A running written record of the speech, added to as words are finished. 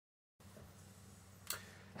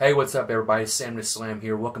Hey, what's up, everybody? Sam the Slam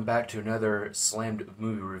here. Welcome back to another Slammed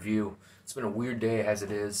movie review. It's been a weird day as it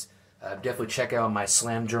is. Definitely check out my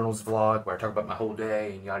Slam Journals vlog where I talk about my whole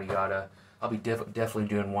day and yada yada. I'll be definitely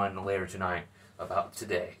doing one later tonight about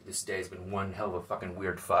today. This day's been one hell of a fucking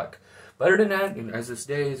weird fuck. But other than that, as this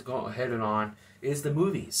day is going ahead and on, is the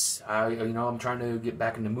movies. I'm trying to get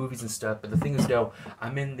back into movies and stuff. But the thing is, though,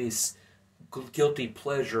 I'm in this guilty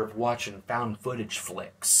pleasure of watching found footage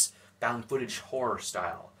flicks, found footage horror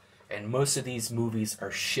style. And most of these movies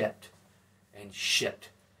are shit. And shit.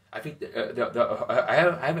 I think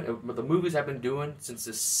the movies I've been doing since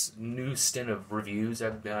this new stint of reviews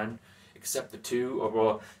I've done, except the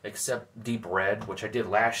two, except Deep Red, which I did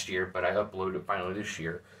last year, but I uploaded it finally this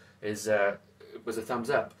year, was a thumbs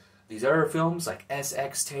up. These other films like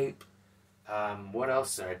SX Tape, what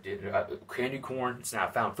else I did? Candy Corn. It's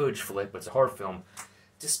not a found footage flick, but it's a horror film.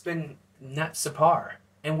 Just been not subpar.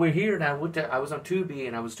 And we're here, and I was on Tubi,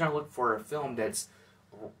 and I was trying to look for a film it's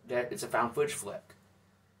a found footage flick.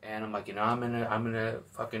 And I'm like, I'm in a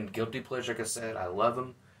fucking guilty pleasure. Like I said, I love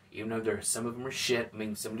them, even though some of them are shit. I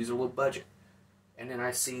mean, some of these are low budget. And then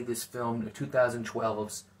I see this film,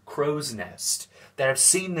 2012's Crow's Nest. That I've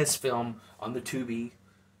seen this film on the Tubi.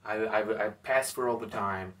 I pass for all the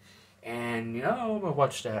time, and I'm gonna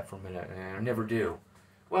watch that for a minute, and I never do.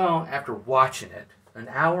 Well, after watching it, an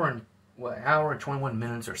hour and 21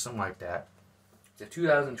 minutes or something like that. It's a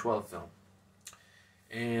 2012 film,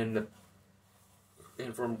 and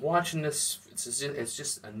from watching this, it's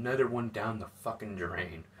just another one down the fucking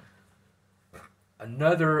drain.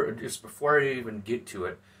 Just before I even get to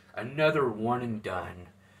it, another one and done.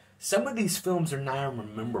 Some of these films are not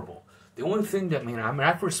even memorable. The only thing that, when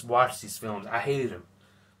I first watched these films, I hated them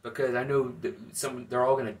because I know that they're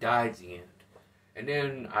all gonna die at the end. And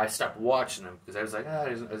then I stopped watching them because I was like,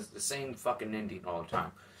 it's the same fucking ending all the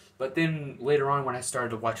time. But then later on, when I started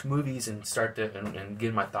to watch movies and and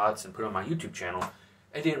get my thoughts and put on my YouTube channel,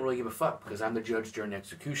 I didn't really give a fuck because I'm the judge, jury, and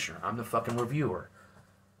executioner. I'm the fucking reviewer.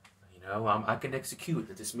 I can execute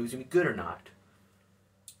that this movie's gonna be good or not.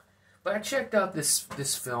 But I checked out this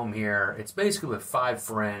film here. It's basically with 5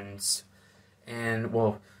 friends, and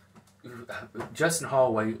Justin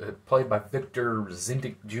Hallway, played by Victor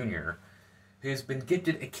Zindick Jr., who's been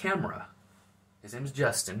gifted a camera. His name is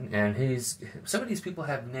Justin, and some of these people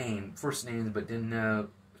have first names, but didn't know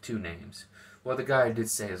 2 names. Well, the guy did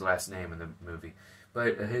say his last name in the movie,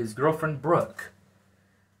 but his girlfriend Brooke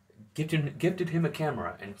gifted him a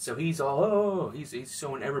camera, and so he's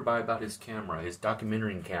showing everybody about his camera, his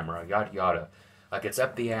documentary camera, yada yada, like it's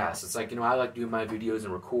up the ass. It's like I like doing my videos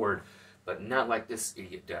and record, but not like this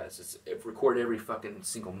idiot does. It's record every fucking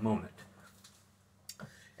single moment.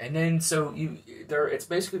 And then it's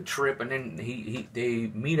basically a trip, and then they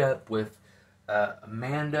meet up with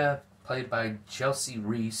Amanda, played by Chelsea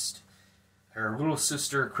Reese, her little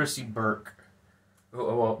sister Christy Burke,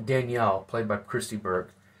 Danielle, played by Christy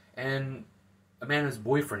Burke, and Amanda's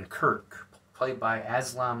boyfriend Kirk, played by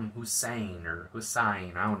Aslam Hussein, I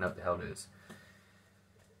don't know what the hell it is.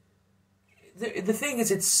 The thing is,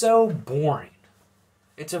 it's so boring.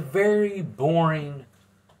 It's a very boring.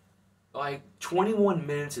 21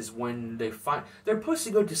 minutes is when they're supposed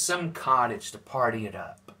to go to some cottage to party it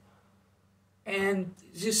up. And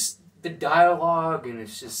just the dialogue, and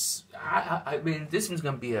it's just, this one's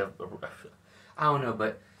going to be I don't know,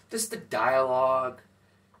 but just the dialogue,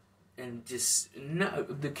 and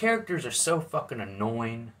the characters are so fucking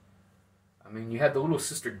annoying. You have the little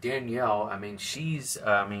sister Danielle, she's,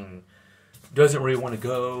 doesn't really want to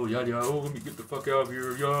go, yada yada, let me get the fuck out of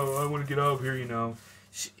here, I want to get out of here,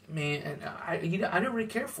 I don't really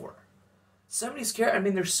care for her. Some of these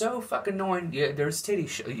characters, they're so fucking annoying. Yeah, there's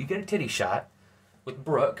you get a titty shot with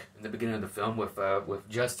Brooke in the beginning of the film with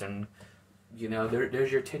Justin.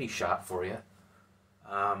 There's your titty shot for you.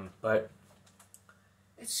 But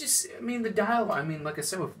it's just, the dialogue. like I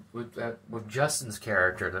said with Justin's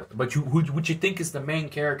character, what you think is the main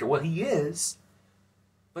character. Well, he is.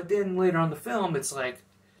 But then later on in the film, it's like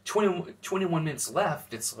 21 minutes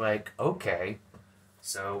left. It's like, okay.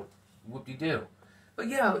 So, whoop-de-doo.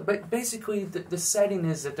 But basically, the setting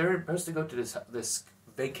is that they're supposed to go to this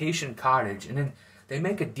vacation cottage, and then they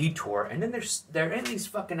make a detour, and then they're in these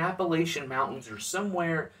fucking Appalachian Mountains or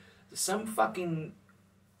somewhere, some fucking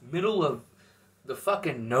middle of the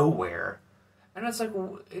fucking nowhere, and it's like,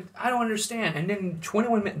 I don't understand. And then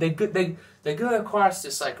 21 minutes, they go across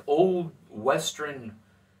this old western,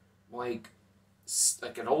 like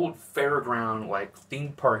an old fairground,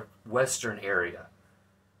 theme park western area.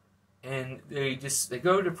 And they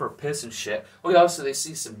go for a piss and shit. Also they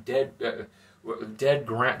see some dead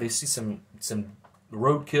ground. They see some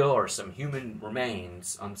roadkill or some human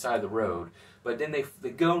remains on the side of the road. But then they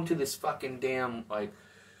go into this fucking damn, like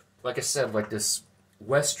I said, like this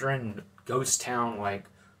western ghost town, like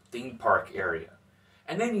theme park area.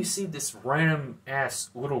 And then you see this random ass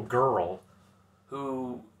little girl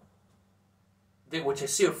who, which I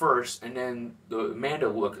see her first, and then Amanda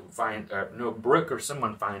Brooke or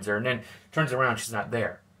someone finds her, and then turns around, she's not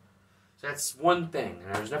there. So that's one thing,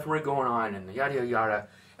 and there's nothing really going on, and yada yada yada.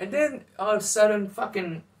 And then all of a sudden,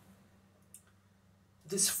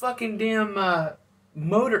 this fucking damn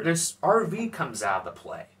this RV comes out of the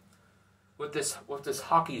play with this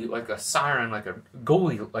hockey, like a siren, like a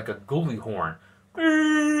goalie horn,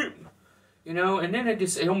 you know. And then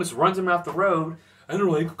it almost runs him off the road, and they're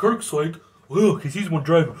like, Kirk's like, well, because he's one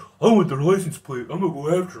driving, I want their license plate, I'm gonna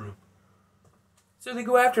go after him. So they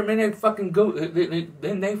go after him, and they fucking go.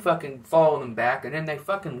 Then they fucking follow them back, and then they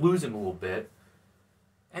fucking lose him a little bit.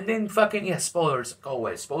 And then fucking, yeah, spoilers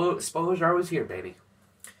always. Spoilers are always here, baby.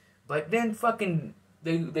 But then fucking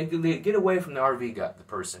they get away from the RV guy, the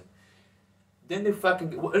person. Then they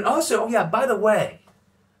fucking, and also, oh yeah, by the way,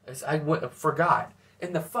 as I forgot,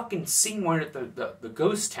 in the fucking scene where at the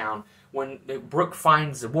ghost town, when Brooke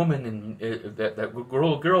finds the woman and that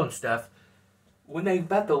girl and stuff, when they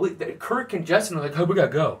about to leave, Kirk and Justin are like, oh, we gotta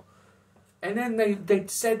go. And then they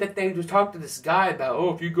said that they just talked to this guy about,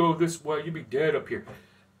 oh, if you go this way, you'll be dead up here.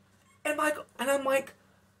 And I'm like,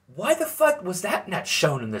 why the fuck was that not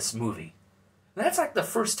shown in this movie? And that's like the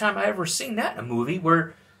first time I ever seen that in a movie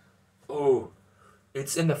where, oh,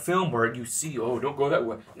 it's in the film where you see, oh, don't go that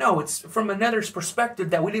way. No, it's from another perspective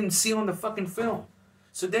that we didn't see on the fucking film.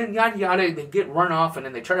 So then yada yada, they get run off, and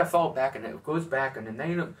then they try to fall back, and it goes back, and then they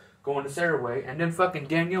end up going this other way, and then fucking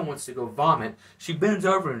Danielle wants to go vomit. She bends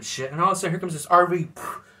over and shit, and all of a sudden here comes this RV,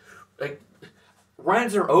 like,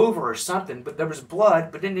 runs her over or something, but there was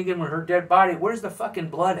blood, but then again with her dead body, where's the fucking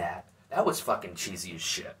blood at? That was fucking cheesy as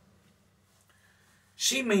shit.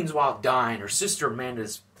 She meanwhile dying, her sister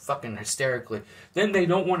Amanda's fucking hysterically. Then they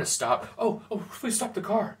don't want to stop. Oh, please stop the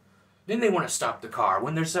car. Then they want to stop the car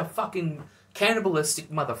when there's a fucking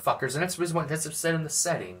cannibalistic motherfuckers, and that's the reason why that's upset in the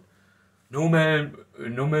setting. Nomadic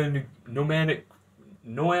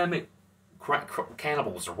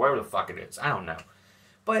cannibals, or whatever the fuck it is. I don't know.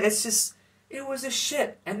 But it's just, it was a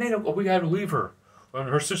shit. And they don't, oh, we gotta leave her. And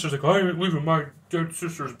her sister's like, I ain't leaving my dead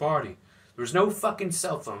sister's body. There's no fucking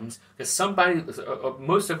cell phones, because somebody,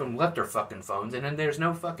 most of them left their fucking phones, and then there's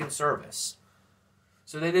no fucking service.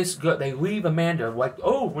 So they just go, they leave Amanda like,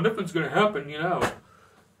 oh, well, nothing's gonna happen, you know.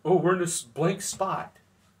 Oh, we're in this blank spot.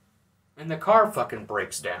 And the car fucking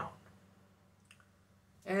breaks down.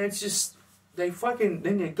 And it's just, then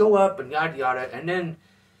they go up and yada yada, and then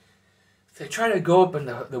they try to go up in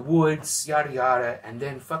the woods, yada yada, and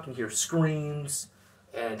then fucking hear screams,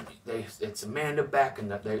 and it's Amanda back,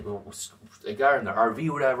 and they got her in the RV,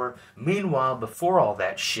 whatever. Meanwhile, before all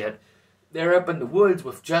that shit, they're up in the woods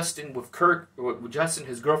with Justin, with Kirk, with Justin,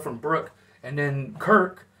 his girlfriend Brooke, and then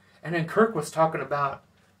Kirk was talking about,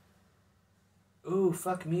 ooh,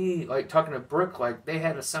 fuck me, like talking to Brooke, like they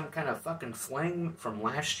had some kind of fucking fling from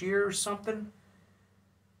last year or something.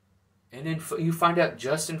 And then you find out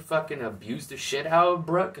Justin fucking abused the shit out of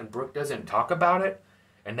Brooke, and Brooke doesn't talk about it,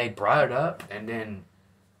 and they brought it up, and then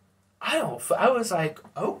I was like,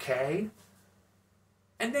 okay.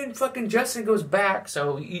 And then fucking Justin goes back,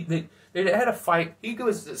 so they had a fight. He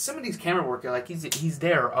goes, some of these camera work, like he's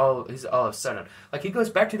there all of a sudden. Like he goes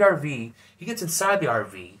back to the RV, he gets inside the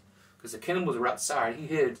RV, because the cannibals were outside, he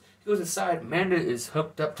goes inside, Amanda is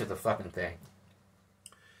hooked up to the fucking thing.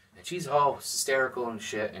 And she's all hysterical and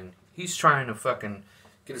shit, and he's trying to fucking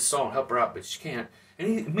get a soul and help her out, but she can't.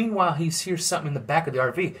 And meanwhile, he hears something in the back of the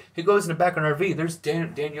RV. He goes in the back of the RV. There's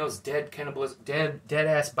Danielle's dead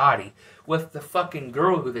ass body with the fucking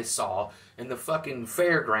girl who they saw in the fucking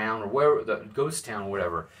fairground or wherever, the ghost town or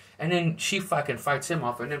whatever. And then she fucking fights him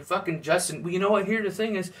off. And then fucking Justin. Well, you know what? Here the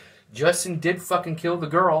thing is, Justin did fucking kill the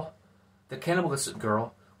girl, the cannibalistic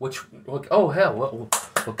girl. Which, oh hell, well,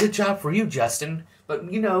 good job for you, Justin.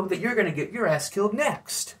 But you know that you're gonna get your ass killed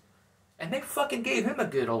next. And they fucking gave him a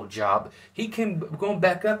good old job. He came going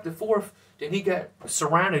back up the fourth, then he got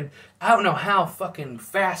surrounded. I don't know how fucking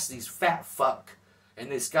fast these fat fuck.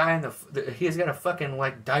 And this guy he's got a fucking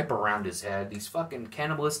like diaper around his head. These fucking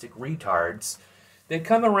cannibalistic retards. They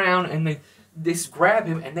come around and they grab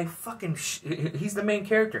him and they fucking, he's the main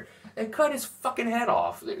character. They cut his fucking head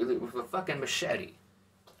off with a fucking machete.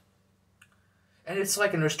 And it's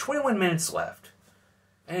like, and there's 21 minutes left.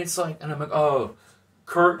 And it's like, and I'm like, oh,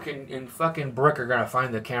 Kirk and fucking Brooke are gonna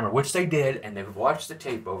find the camera, which they did, and they've watched the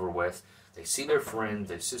tape over with. They see their friend,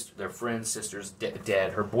 their friend's sister's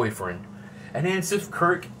dead, her boyfriend, And then it's just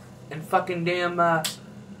Kirk and fucking damn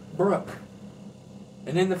Brooke.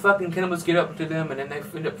 And then the fucking cannibals get up to them, and then they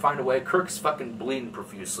end up finding a way. Kirk's fucking bleeding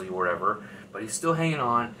profusely or whatever, but he's still hanging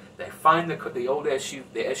on. They find the old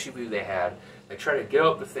SUV they had. They try to get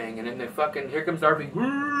up the thing, and then they fucking, here comes RV,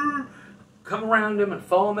 come around him and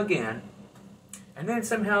follow him again. And then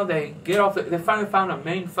somehow they get off, they finally found a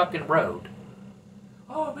main fucking road.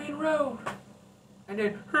 Oh, main road. And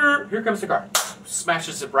then, here comes the car.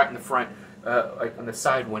 Smashes it right in the front, like on the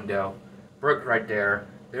side window. Brooke right there.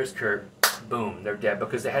 There's Kurt. Boom, they're dead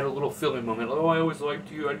because they had a little filming moment. Oh, I always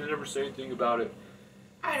liked you. I didn't ever say anything about it.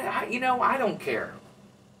 You know, I don't care.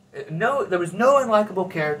 No, there was no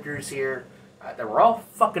unlikable characters here. They were all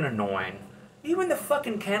fucking annoying. Even the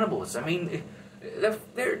fucking cannibals. I mean,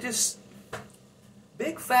 they're just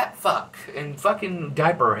big fat fuck and fucking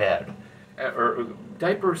diaper head or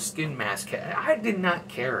diaper skin mask head. I did not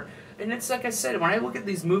care. And it's like I said, when I look at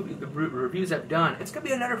these the reviews I've done, it's gonna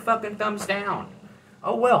be another fucking thumbs down.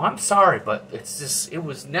 Oh well, I'm sorry, but it's just, it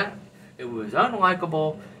was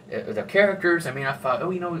unlikable. The characters, I mean, I thought, oh,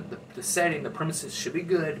 you know, the setting, the premises should be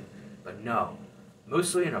good, but no.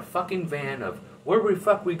 Mostly in a fucking van of, where the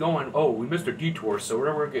fuck we going? Oh, we missed our detour, so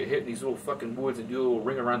we're gonna get hit in these little fucking woods and do a little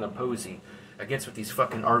ring around the posy against with these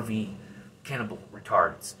fucking RV cannibal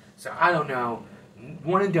retards. So I don't know.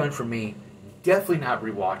 One and done for me. Definitely not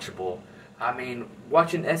rewatchable. I mean,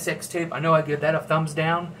 watching SX tape, I know I give that a thumbs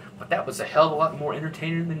down, but that was a hell of a lot more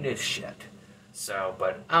entertaining than this shit. So,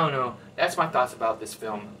 but I don't know. That's my thoughts about this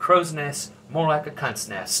film. Crow's Nest, more like a cunt's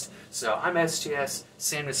nest. So I'm STS,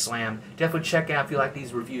 Sam the Slam. Definitely check out if you like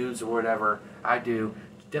these reviews or whatever. I do.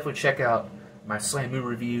 Definitely check out my Slam movie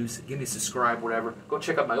reviews. Give me a subscribe, whatever. Go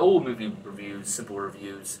check out my old movie reviews, simple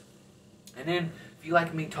reviews. And then, if you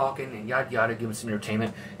like me talking and yada yada, give me some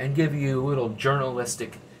entertainment, and give you a little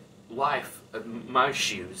journalistic life of my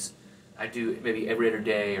shoes. I do maybe every other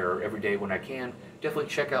day or every day when I can. Definitely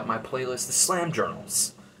check out my playlist, The Slam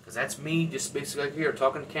Journals. Because that's me just basically like here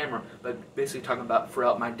talking to camera, but basically talking about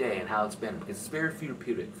throughout my day and how it's been. Because it's very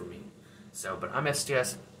therapeutic for me. So, but I'm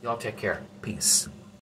STS. Y'all take care. Peace.